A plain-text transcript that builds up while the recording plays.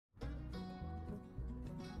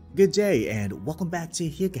Good day and welcome back to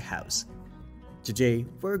Hugo House. Today,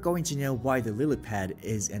 we're going to know why the lily pad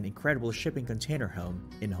is an incredible shipping container home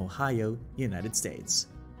in Ohio, United States.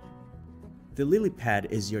 The lily pad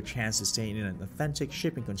is your chance to stay in an authentic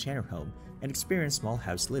shipping container home and experience small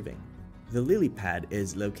house living. The lily pad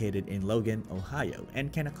is located in Logan, Ohio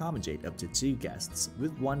and can accommodate up to 2 guests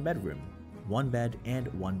with 1 bedroom, 1 bed,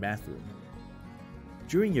 and 1 bathroom.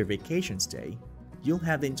 During your vacation stay, you'll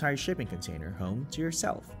have the entire shipping container home to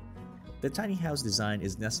yourself. The tiny house design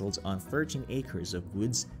is nestled on 13 acres of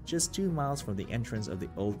woods just 2 miles from the entrance of the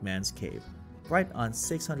Old Man's Cave, right on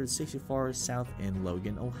 664 South in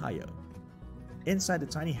Logan, Ohio. Inside the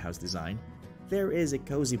tiny house design, there is a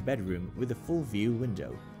cozy bedroom with a full view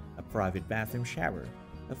window, a private bathroom shower,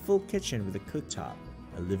 a full kitchen with a cooktop,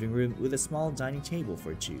 a living room with a small dining table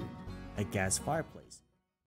for 2, a gas fireplace,